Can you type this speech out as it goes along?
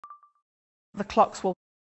The clocks will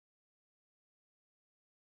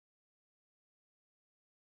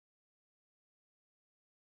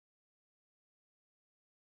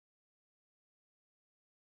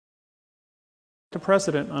to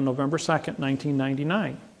president on November 2nd,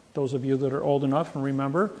 1999. Those of you that are old enough and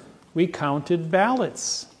remember, we counted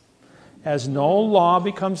ballots, as no law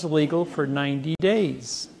becomes legal for 90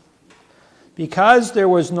 days. Because there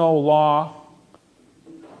was no law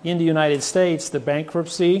in the United States, the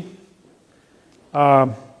bankruptcy,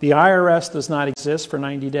 the IRS does not exist for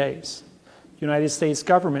 90 days. The United States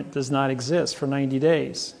government does not exist for 90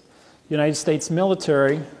 days. The United States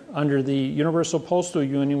military, under the Universal Postal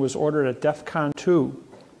Union, was ordered at DEFCON 2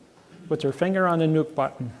 with their finger on the nuke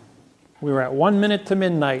button. We were at 1 minute to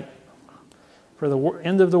midnight for the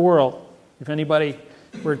end of the world. If anybody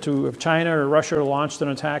were to, if China or Russia launched an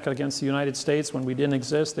attack against the United States when we didn't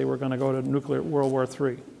exist, they were going to go to nuclear World War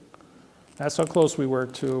III. That's how close we were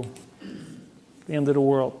to the end of the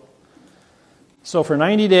world. So for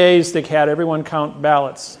 90 days, they had everyone count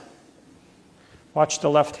ballots. Watch the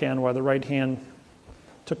left hand while the right hand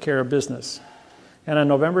took care of business. And on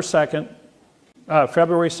November 2nd,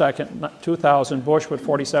 February 2nd, 2000, Bush, with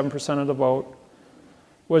 47% of the vote,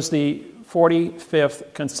 was the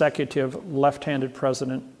 45th consecutive left-handed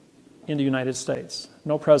president in the United States.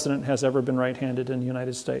 No president has ever been right-handed in the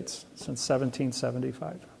United States since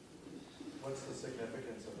 1775. What's the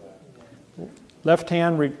significance of that? Left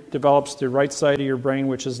hand develops the right side of your brain,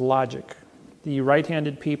 which is logic. The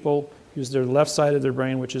right-handed people use their left side of their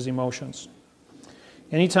brain, which is emotions.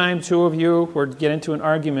 Anytime two of you were to get into an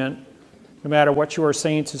argument, no matter what you are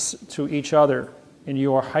saying to each other, and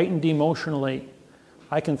you are heightened emotionally,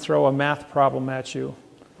 I can throw a math problem at you,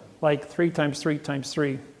 like 3 times 3 times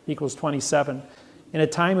 3 equals 27. In a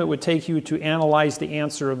time it would take you to analyze the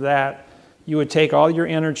answer of that, you would take all your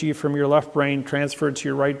energy from your left brain, transfer it to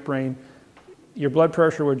your right brain, your blood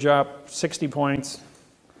pressure would drop 60 points,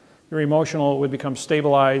 your emotional would become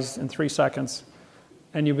stabilized in 3 seconds,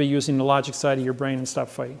 and you'll be using the logic side of your brain and stop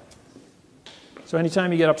fighting. So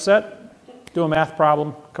anytime you get upset, do a math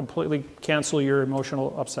problem, completely cancel your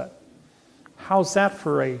emotional upset. How's that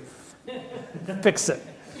for a fix it?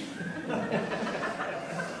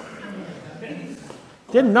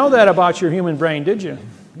 Didn't know that about your human brain, did you?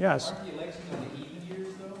 Yes. Aren't the elections in the even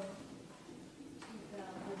years, though?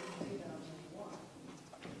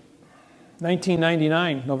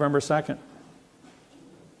 1999, November 2nd.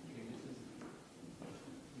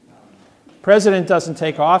 President doesn't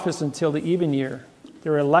take office until the even year.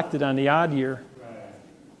 They're elected on the odd year.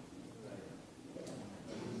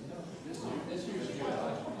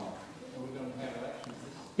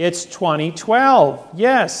 It's 2012,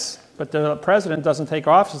 yes, but the president doesn't take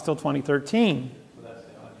office until 2013.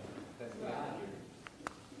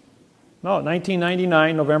 No,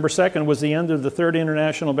 1999, November 2nd, was the end of the third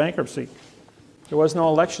international bankruptcy. There was no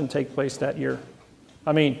election take place that year.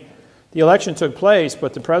 I mean, the election took place,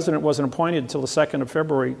 but the president wasn't appointed until the 2nd of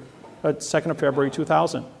February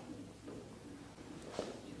 2000.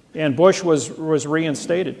 And Bush was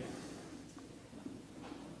reinstated.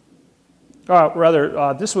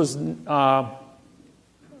 This was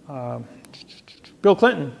Bill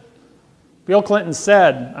Clinton. Bill Clinton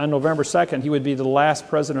said on November 2nd he would be the last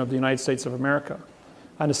president of the United States of America.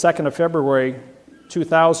 On the 2nd of February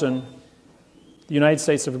 2000, the United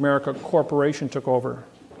States of America Corporation took over.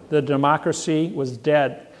 The democracy was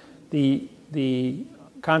dead. The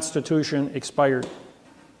Constitution expired.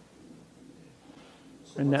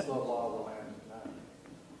 So what's the law of the land now?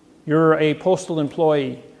 You're a postal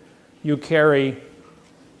employee. You carry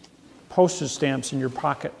postage stamps in your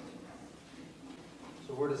pocket.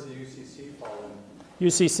 So where does the UCC fall in?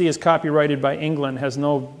 UCC is copyrighted by England, has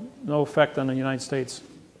no effect on the United States.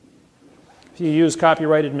 If you use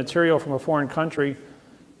copyrighted material from a foreign country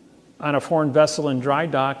on a foreign vessel in dry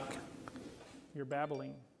dock, you're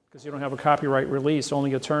babbling because you don't have a copyright release.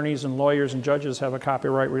 Only attorneys and lawyers and judges have a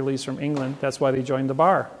copyright release from England. That's why they joined the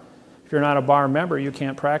bar. If you're not a bar member, you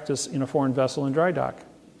can't practice in a foreign vessel in dry dock.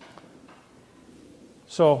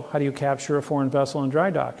 So how do you capture a foreign vessel in dry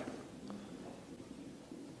dock?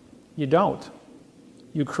 You don't.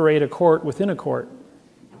 You create a court within a court.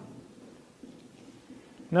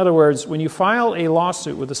 In other words, when you file a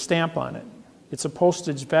lawsuit with a stamp on it, it's a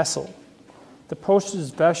postage vessel. The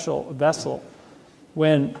postage vessel,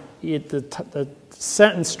 when the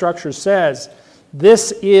sentence structure says,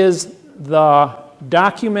 this is the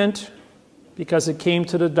document because it came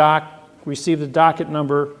to the dock, received the docket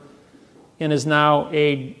number, and is now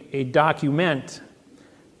a document.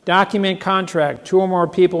 Document contract. 2 or more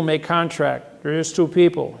people make contract. There is 2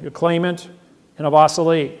 people, your claimant and a boss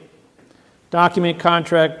elite. Document,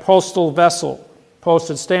 contract, postal vessel.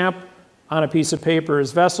 Postage stamp on a piece of paper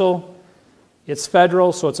is vessel. It's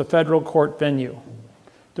federal, so it's a federal court venue.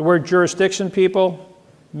 The word jurisdiction, people,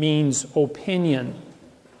 means opinion.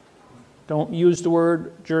 Don't use the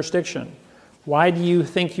word jurisdiction. Why do you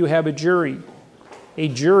think you have a jury? A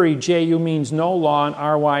jury, J-U, means no law, and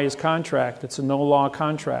R-Y is contract. It's a no-law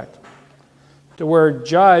contract. The word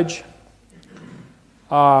judge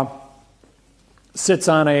sits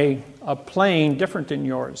on a plane different than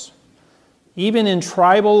yours. Even in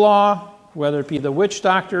tribal law, whether it be the witch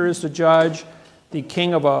doctor is the judge, the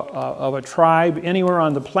king of a tribe, anywhere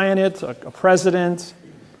on the planet, a president,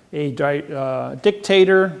 a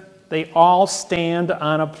dictator, they all stand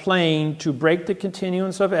on a plane to break the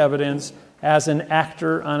continuance of evidence as an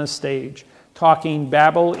actor on a stage, talking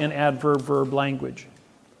babble in adverb-verb language.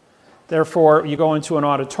 Therefore, you go into an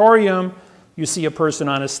auditorium, you see a person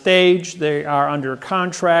on a stage, they are under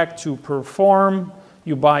contract to perform,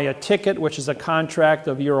 you buy a ticket, which is a contract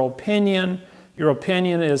of your opinion. Your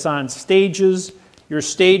opinion is on stages. Your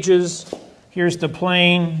stages, here's the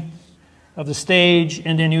plane of the stage,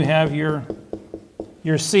 and then you have your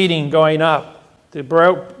seating going up.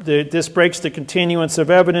 This breaks the continuance of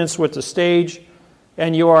evidence with the stage,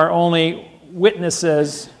 and you are only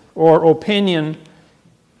witnesses or opinion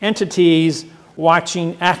entities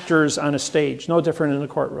watching actors on a stage, no different in the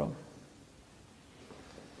courtroom.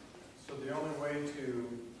 So the only way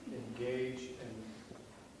to engage and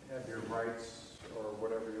have your rights or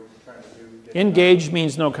whatever you're trying to do... Engage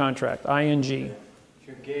means no contract, I-N-G.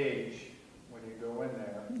 To gauge when you go in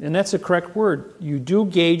there. And that's a correct word. You do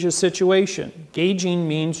gauge a situation. Gauging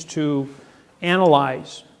means to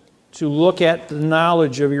analyze, to look at the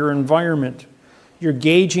knowledge of your environment. You're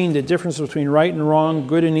gauging the difference between right and wrong,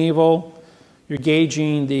 good and evil. You're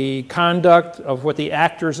gauging the conduct of what the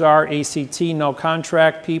actors are, ACT, no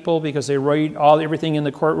contract people, because they write everything in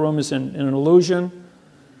the courtroom is an illusion.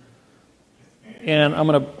 And I'm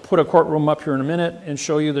going to put a courtroom up here in a minute and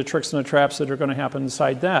show you the tricks and the traps that are going to happen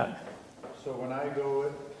inside that. So when I go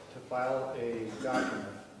to file a document,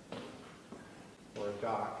 or a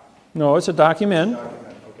doc. No, it's a document.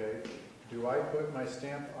 Okay. Do I put my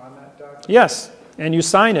stamp on that document? Yes, and you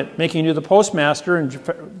sign it, making you the postmaster and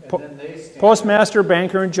postmaster,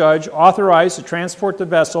 banker, and judge authorized to transport the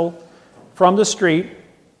vessel from the street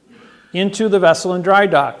into the vessel and dry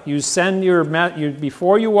dock. You send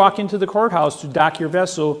before you walk into the courthouse to dock your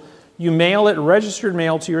vessel, you mail it registered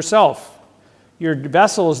mail to yourself. Your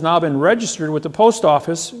vessel has now been registered with the post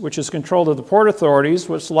office, which is controlled of the port authorities,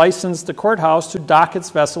 which licensed the courthouse to dock its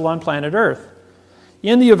vessel on planet Earth.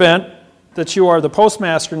 In the event that you are the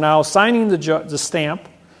postmaster now signing the stamp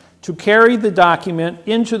to carry the document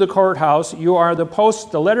into the courthouse, you are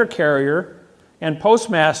the letter carrier and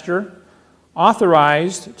postmaster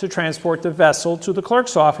authorized to transport the vessel to the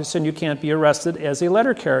clerk's office, and you can't be arrested as a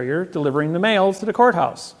letter carrier delivering the mail to the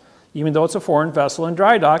courthouse, even though it's a foreign vessel in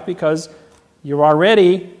dry dock, because you're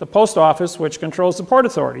already the post office, which controls the port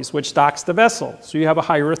authorities, which docks the vessel. So you have a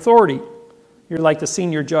higher authority. You're like the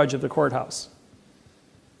senior judge of the courthouse.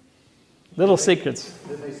 Little secrets.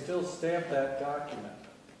 Did they still stamp that document?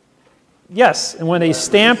 Yes, and when they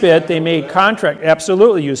stamp it, they make contract.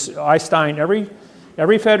 Absolutely. I sign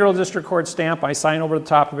every federal district court stamp. I sign over the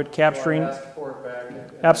top of it, capturing. Ask for it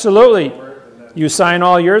back. Absolutely. You sign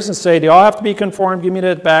all yours and say, they all have to be conformed. Give me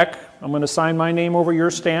that back. I'm going to sign my name over your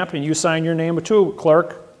stamp, and you sign your name too,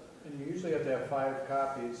 clerk. And you usually have to have 5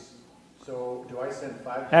 copies. So do I send 5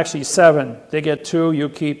 copies? Actually, 7. They get 2. You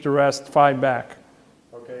keep the rest, 5 back.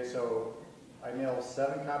 Okay, so I mail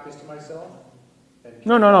 7 copies to myself?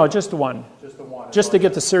 No, just the one. Just the one. Just to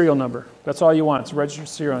get the serial number. That's all you want. It's a registered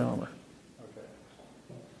serial number. Okay.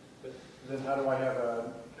 But then how do I have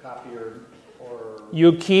a copy or...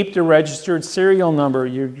 You keep the registered serial number.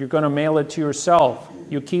 You're going to mail it to yourself.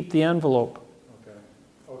 You keep the envelope.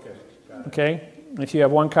 Okay, got it. Okay? If you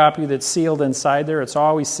have one copy that's sealed inside there, it's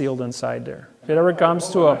always sealed inside there. If it ever comes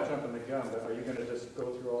to a... I'm jumping the gun, but are you going to just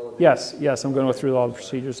go through all of these? Yes, I'm going to go through all the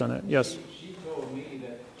procedures on it. Yes. She told me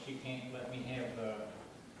that she can't let me have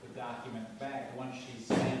the document back once she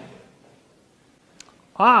stamped it.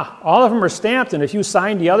 All of them are stamped, and if you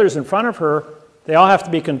sign the others in front of her, they all have to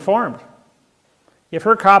be conformed. If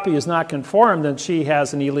her copy is not conformed, then she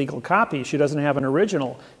has an illegal copy. She doesn't have an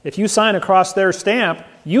original. If you sign across their stamp,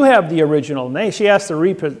 you have the original. She has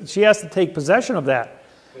to take possession of that.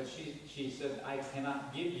 But she said, I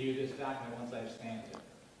cannot give you this document once I've stamped it.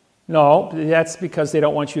 No, that's because they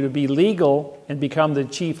don't want you to be legal and become the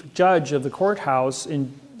chief judge of the courthouse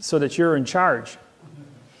so that you're in charge.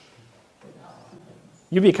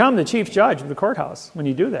 You become the chief judge of the courthouse when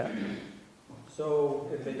you do that. So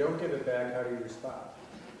if they don't give it back, how do you respond?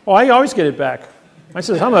 Oh, I always get it back. I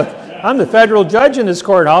says, I'm the federal judge in this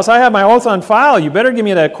courthouse. I have my oath on file. You better give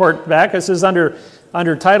me that court back. It says under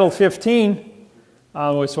Title 15.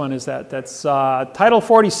 Which one is that? That's Title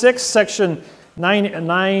 46, Section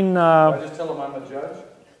 9. I just tell them I'm a judge?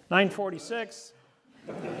 946.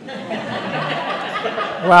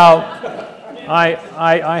 Well,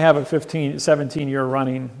 I have a 17-year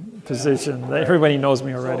running position. Everybody knows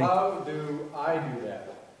me already. So how do I do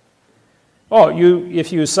that? Oh,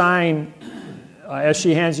 if you sign, as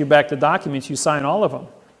she hands you back the documents, you sign all of them.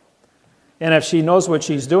 And if she knows what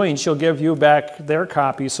she's doing, she'll give you back their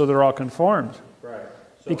copies so they're all conformed. Right.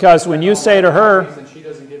 So because when you say to her, and she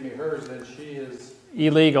doesn't give me hers, then she is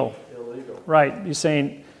illegal. Illegal. Right. You're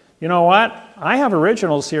saying, you know what? I have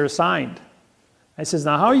originals here signed. I says,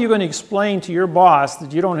 now how are you going to explain to your boss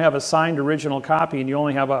that you don't have a signed original copy and you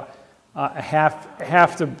only have a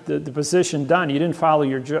half the position done? You didn't follow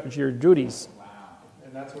your duties. Wow.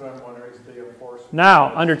 And that's what I'm wondering is the enforcement.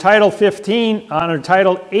 Now, under Title 15, under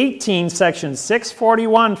Title 18, Section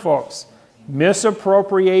 641, folks,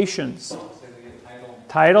 misappropriations.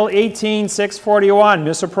 Title 18, 641,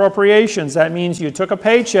 misappropriations. That means you took a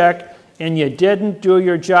paycheck and you didn't do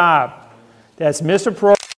your job. That's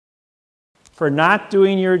misappropriation for not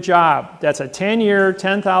doing your job. That's a 10-year,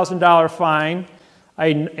 $10,000 fine,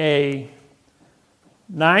 a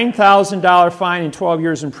 $9,000 fine, and 12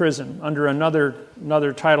 years in prison under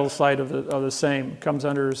another title site of the same. It comes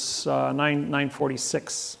under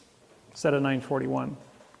 946 instead of 941.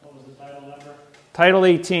 What was the title number? Title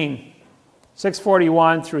 18,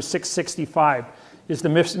 641 through 665 is the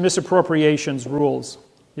misappropriations rules.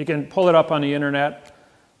 You can pull it up on the internet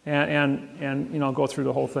and go through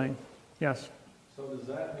the whole thing. Yes. So does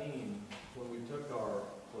that mean when we took for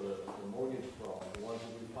the mortgage fraud, the ones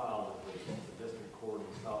that we filed at the district court in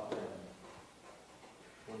South Bend,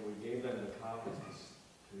 when we gave them the copies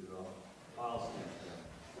to file stamp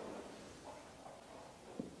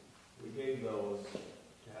them, we gave those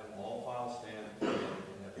to have them all file stamped and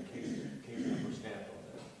have the case number stamped on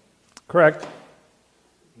them. Correct.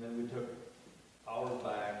 And then we took ours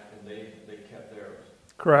back and they kept theirs.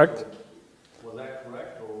 Correct. So, was that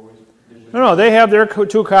correct, or was No, they have their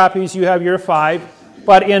 2 copies, you have your 5,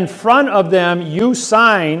 but in front of them you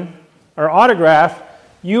sign or autograph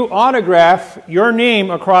your name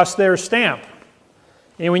across their stamp.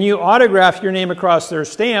 And when you autograph your name across their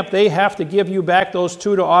stamp, they have to give you back those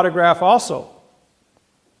 2 to autograph also.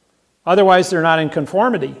 Otherwise, they're not in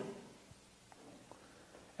conformity.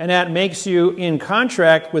 And that makes you in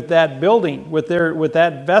contract with that building, with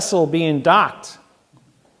that vessel being docked.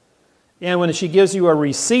 And when she gives you a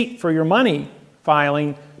receipt for your money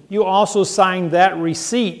filing, you also sign that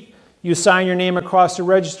receipt. You sign your name across the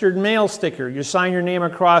registered mail sticker. You sign your name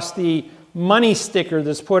across the money sticker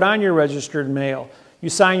that's put on your registered mail. You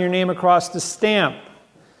sign your name across the stamp.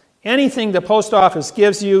 Anything the post office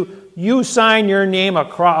gives you, you sign your name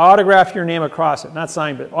across, autograph your name across it. Not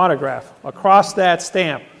sign, but autograph across that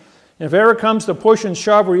stamp. And if it ever comes to push and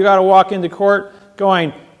shove where you got to walk into court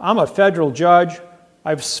going, I'm a federal judge,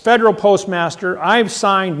 I'm federal postmaster, I've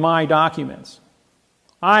signed my documents.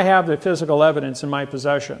 I have the physical evidence in my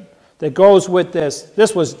possession that goes with this.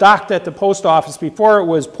 This was docked at the post office before it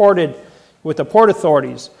was ported with the port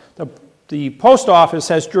authorities. The post office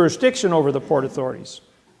has jurisdiction over the port authorities.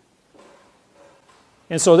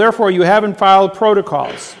 And so therefore you haven't filed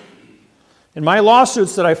protocols. In my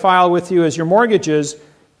lawsuits that I file with you as your mortgages,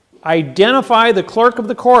 identify the clerk of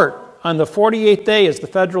the court on the 48th day as the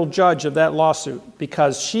federal judge of that lawsuit,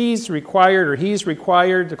 because she's required or he's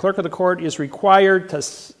required, the clerk of the court is required to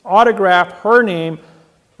autograph her name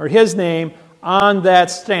or his name on that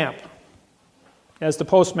stamp as the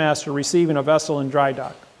postmaster receiving a vessel in dry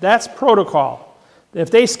dock. That's protocol. If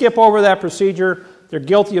they skip over that procedure, they're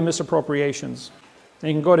guilty of misappropriations.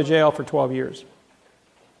 They can go to jail for 12 years.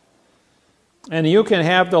 And you can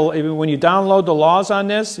have, when you download the laws on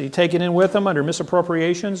this, you take it in with them under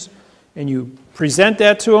misappropriations, and you present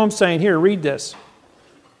that to them saying, here, read this.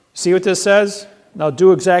 See what this says? Now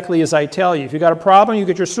do exactly as I tell you. If you got a problem, you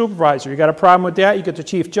get your supervisor. You got a problem with that, you get the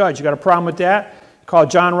chief judge. You got a problem with that, call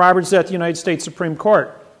John Roberts at the United States Supreme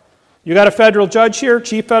Court. You got a federal judge here,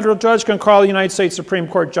 chief federal judge can call the United States Supreme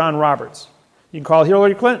Court John Roberts. You can call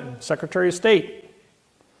Hillary Clinton, Secretary of State.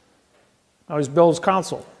 I was Bill's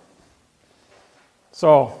counsel.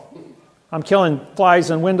 So I'm killing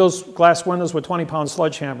flies in windows, glass windows with 20-pound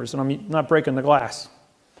sledgehammers, and I'm not breaking the glass.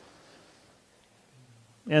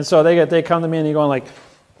 And so they come to me and they're going like,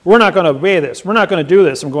 we're not going to obey this. We're not going to do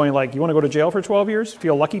this. I'm going like, you want to go to jail for 12 years?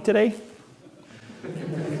 Feel lucky today?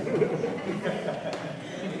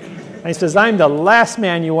 And he says, I'm the last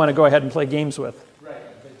man you want to go ahead and play games with. Right,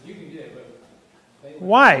 but you can do it, but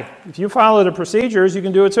Why? If you follow the procedures, you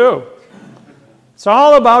can do it too. It's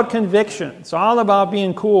all about conviction. It's all about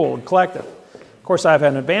being cool and collective. Of course, I have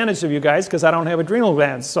an advantage of you guys because I don't have adrenal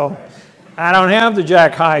glands, so I don't have the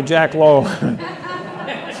jack high, jack low.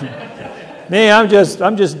 Me, I'm just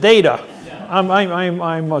Data. I'm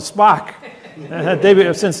a Spock.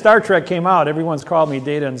 Since Star Trek came out, everyone's called me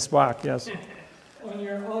Data and Spock. Yes. On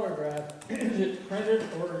your autograph, is it printed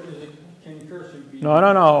or is it in cursive? No.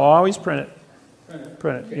 Always print it. Printed.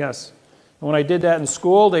 Print it. Yes. And when I did that in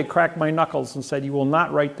school, they cracked my knuckles and said, "You will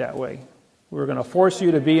not write that way. We're going to force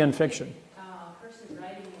you to be in fiction." Cursive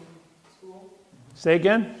writing in school. Say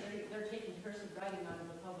again. They're taking cursive writing out of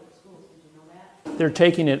the public schools. Did you know that? They're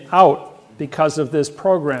taking it out because of this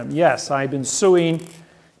program. Yes, I've been suing,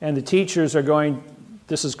 and the teachers are going,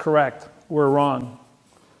 this is correct, we're wrong.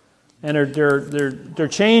 And they're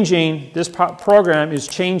changing, this program is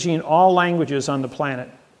changing all languages on the planet.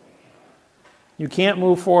 You can't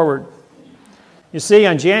move forward. You see,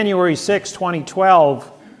 on January 6,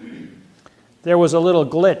 2012, there was a little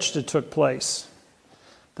glitch that took place.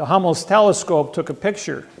 The Hubble telescope took a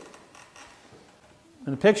picture.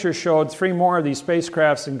 And the picture showed 3 more of these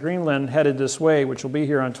spacecrafts in Greenland headed this way, which will be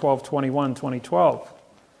here on 12/21/2012.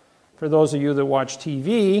 For those of you that watch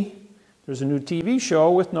TV, there's a new TV show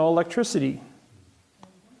with no electricity.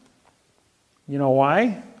 You know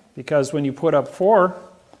why? Because when you put up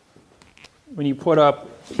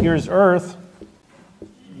here's Earth,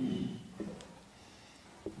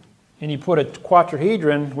 and you put a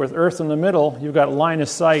quadrihedron with Earth in the middle, you've got line of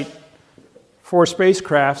sight 4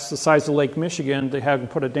 spacecrafts the size of Lake Michigan. They have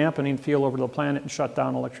put a dampening field over the planet and shut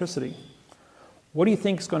down electricity. What do you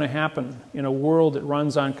think is going to happen in a world that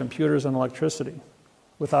runs on computers and electricity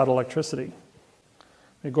without electricity?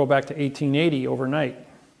 They go back to 1880 overnight.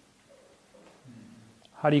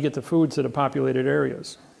 How do you get the food to the populated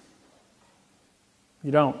areas?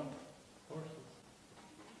 You don't.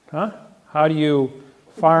 Huh? How do you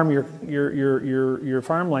farm your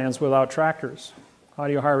farmlands without tractors? How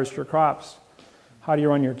do you harvest your crops? How do you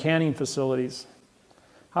run your canning facilities?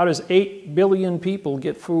 How does 8 billion people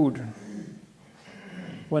get food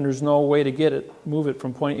when there's no way to get it, move it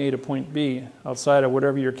from point A to point B outside of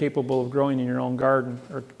whatever you're capable of growing in your own garden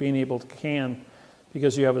or being able to can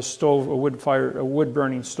because you have a stove, a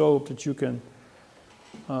wood-burning stove that you can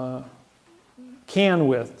can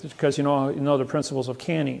with because you know the principles of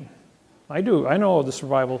canning. I do. I know the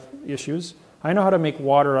survival issues. I know how to make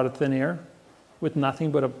water out of thin air with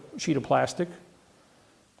nothing but a sheet of plastic.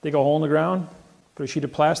 Dig a hole in the ground, put a sheet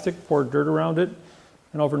of plastic, pour dirt around it,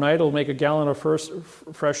 and overnight it'll make a gallon of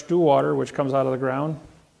fresh dew water, which comes out of the ground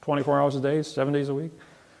 24 hours a day, 7 days a week,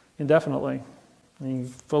 indefinitely. And you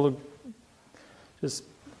just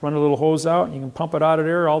run a little hose out, and you can pump it out of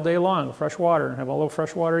there all day long, fresh water, and have all the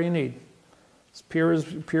fresh water you need. As pure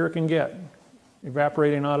it can get,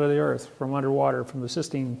 evaporating out of the earth from underwater, from the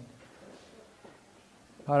cistine.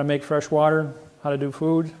 How to make fresh water, how to do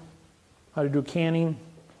food, how to do canning,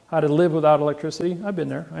 how to live without electricity. I've been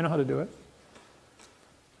there. I know how to do it.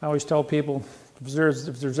 I always tell people, if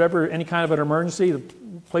there's ever any kind of an emergency, the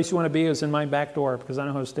place you want to be is in my back door because I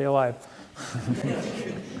know how to stay alive.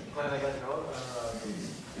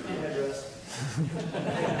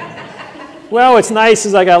 Well, what's nice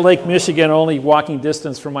is I got Lake Michigan only walking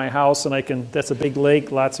distance from my house, and that's a big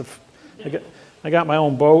lake, I got my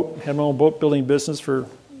own boat, had my own boat building business for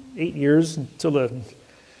 8 years until the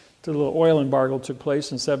oil embargo took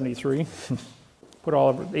place in '73. Put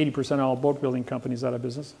 80% of all boat building companies out of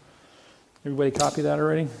business. Everybody copy that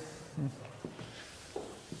already? So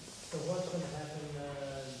what's going to happen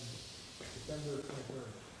December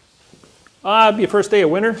 21st? It'll be the first day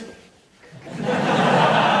of winter.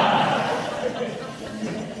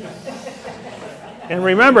 And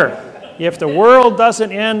remember, if the world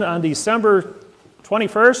doesn't end on December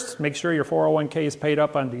 21st, make sure your 401k is paid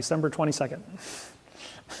up on December 22nd.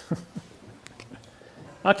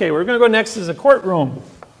 Okay, we're going to go next to the courtroom.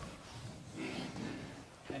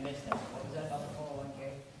 I missed that. What was that about the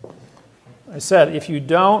 401k? I said, if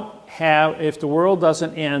the world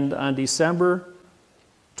doesn't end on December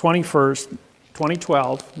 21st,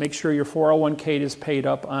 2012, make sure your 401k is paid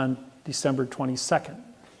up on December 22nd.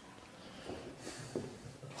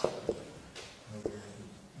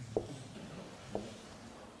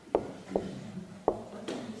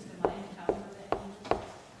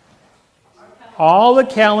 All the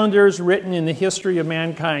calendars written in the history of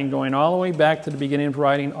mankind, going all the way back to the beginning of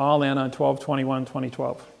writing, all end on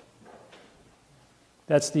 12/21/2012.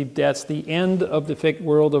 That's the end of the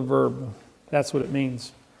world of verb. That's what it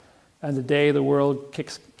means. and the day the world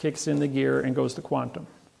kicks into gear and goes to quantum.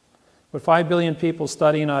 With 5 billion people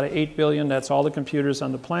studying out of 8 billion, that's all the computers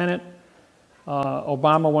on the planet.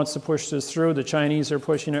 Obama wants to push this through. The Chinese are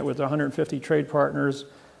pushing it with 150 trade partners.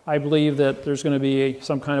 I believe that there's going to be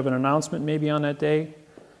some kind of an announcement maybe on that day.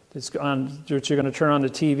 That you're going to turn on the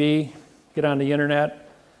TV, get on the internet,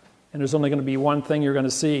 and there's only going to be one thing you're going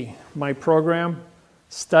to see. My program,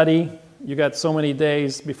 study, you got so many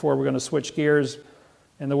days before we're going to switch gears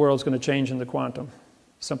and the world's going to change into quantum.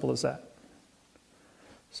 Simple as that.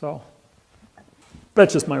 So,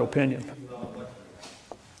 that's just my opinion.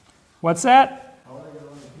 What's that?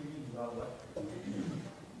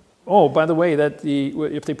 Oh, by the way,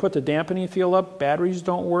 if they put the dampening field up, batteries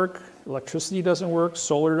don't work, electricity doesn't work,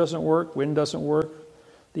 solar doesn't work, wind doesn't work.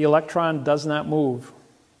 The electron does not move.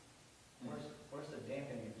 Where's the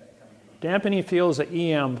dampening effect coming from? Dampening field is an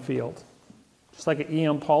EM field. Just like an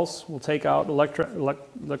EM pulse will take out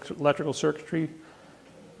electrical circuitry,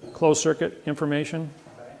 closed circuit information.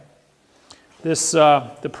 Okay.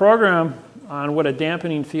 The program on what a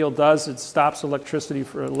dampening field does, it stops electricity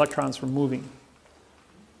for electrons from moving.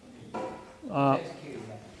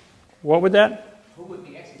 What would that? Who would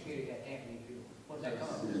be executing that dampening field? What's that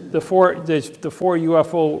coming from? The four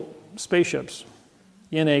UFO spaceships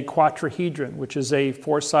in a quadrahedron, which is a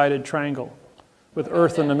four-sided triangle with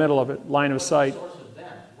Earth in the middle of it, line of sight. What's the source of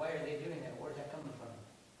them? Why are they doing that? Where's that coming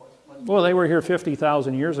from? Well, they were here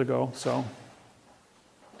 50,000 years ago, so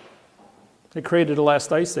they created the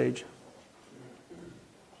last ice age.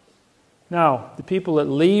 Now, the people that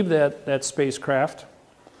leave that spacecraft,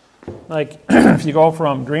 like if you go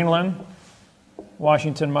from Greenland,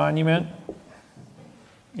 Washington Monument,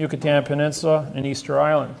 Yucatan Peninsula, and Easter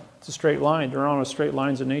Island, it's a straight line. They're on straight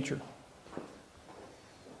lines in nature.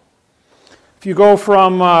 If you go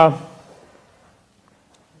from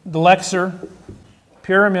the Lexer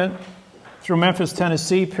Pyramid through Memphis,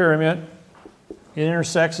 Tennessee Pyramid, it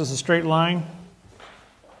intersects as a straight line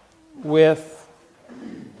with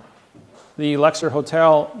the Lexer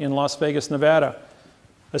Hotel in Las Vegas, Nevada.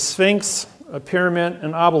 A sphinx, a pyramid,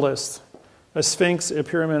 an obelisk. A sphinx, a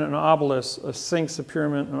pyramid, an obelisk. A sphinx, a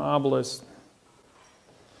pyramid, an obelisk.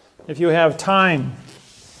 If you have time,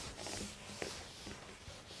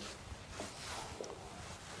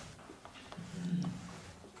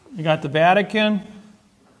 you got the Vatican.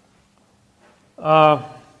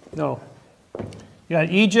 No. You got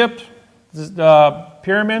Egypt, the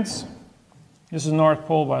pyramids. This is North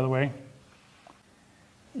Pole, by the way.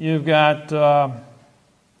 You've got the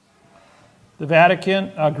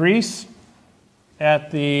Vatican, Greece,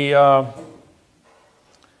 at the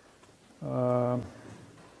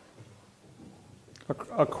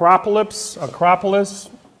Acropolis,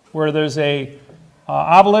 where there's a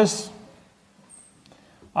obelisk.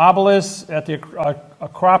 Obelisk at the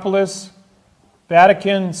Acropolis.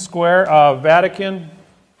 Vatican Square. Vatican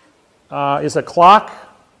is a clock,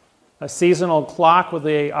 a seasonal clock with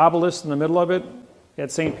a obelisk in the middle of it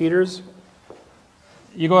at St. Peter's.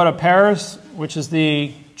 You go to Paris, which is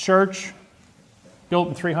the church built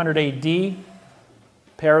in 300 AD.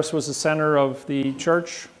 Paris was the center of the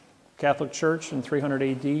church, Catholic Church, in 300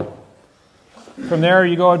 AD. From there,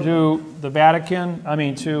 you go to the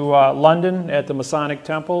to London at the Masonic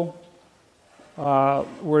Temple,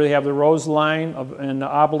 where they have the rose line and the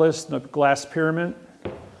obelisk and the glass pyramid.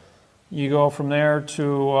 You go from there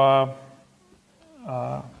to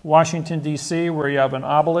Washington, D.C., where you have an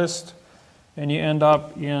obelisk, and you end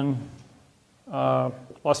up in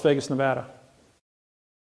Las Vegas, Nevada.